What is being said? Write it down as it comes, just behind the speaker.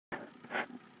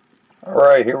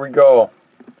Alright, here we go.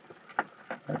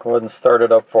 I'll go ahead and start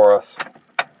it up for us.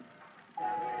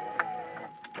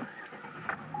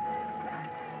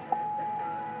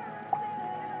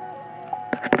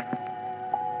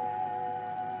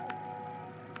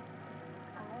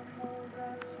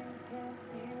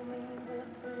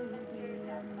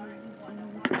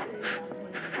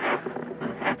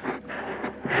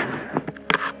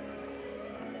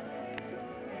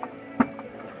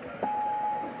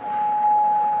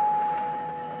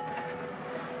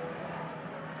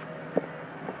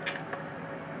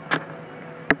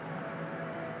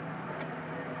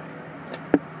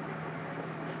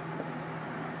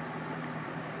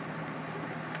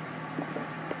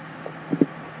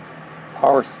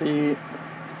 Power seat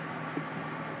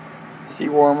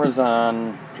warmers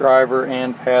on driver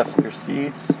and passenger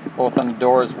seats, both on the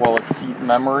door as well as seat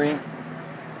memory.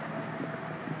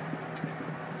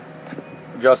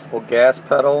 Adjustable gas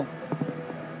pedal.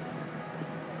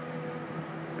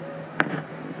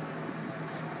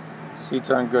 Seats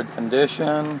are in good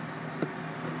condition.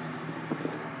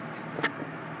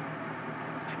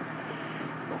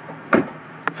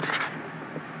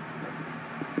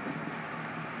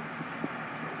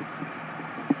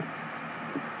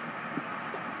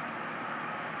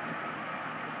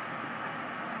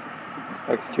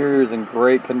 Exterior is in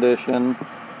great condition.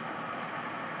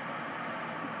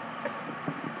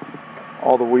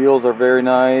 All the wheels are very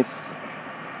nice.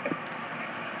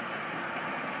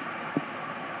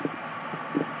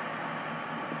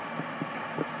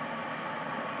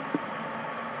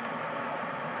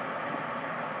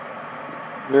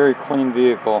 Very clean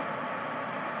vehicle.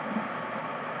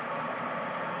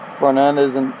 Front end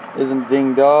isn't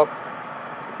dinged up.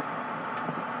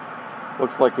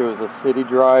 Looks like it was a city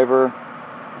driver,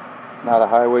 not a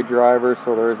highway driver,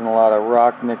 so there isn't a lot of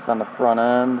rock nicks on the front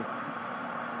end.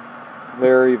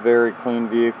 Very, very clean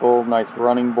vehicle. Nice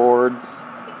running boards.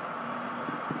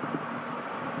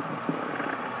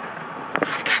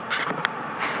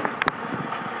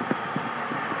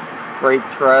 Great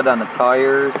tread on the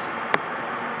tires.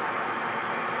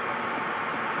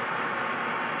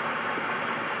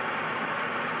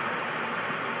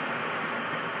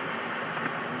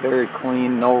 Very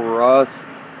clean, no rust.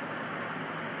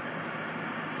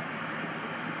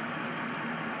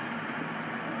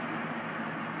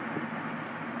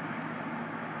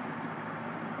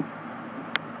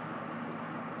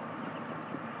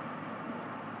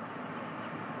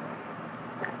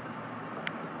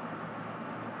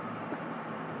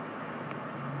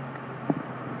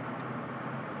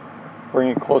 Bring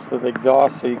it close to the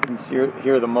exhaust so you can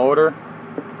hear the motor.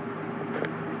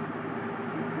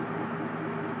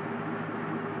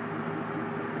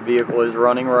 The vehicle is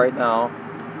running right now.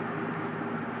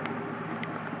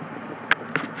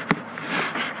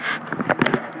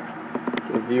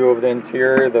 Get a view of the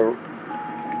interior, the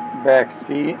back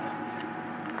seat.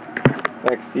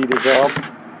 Back seat is up.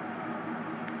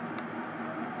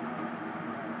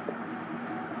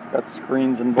 It's got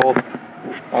screens in both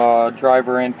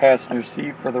driver and passenger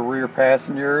seat for the rear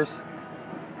passengers.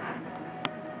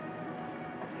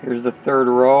 Here's the third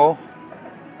row.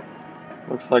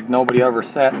 Looks like nobody ever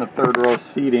sat in the third row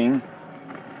seating.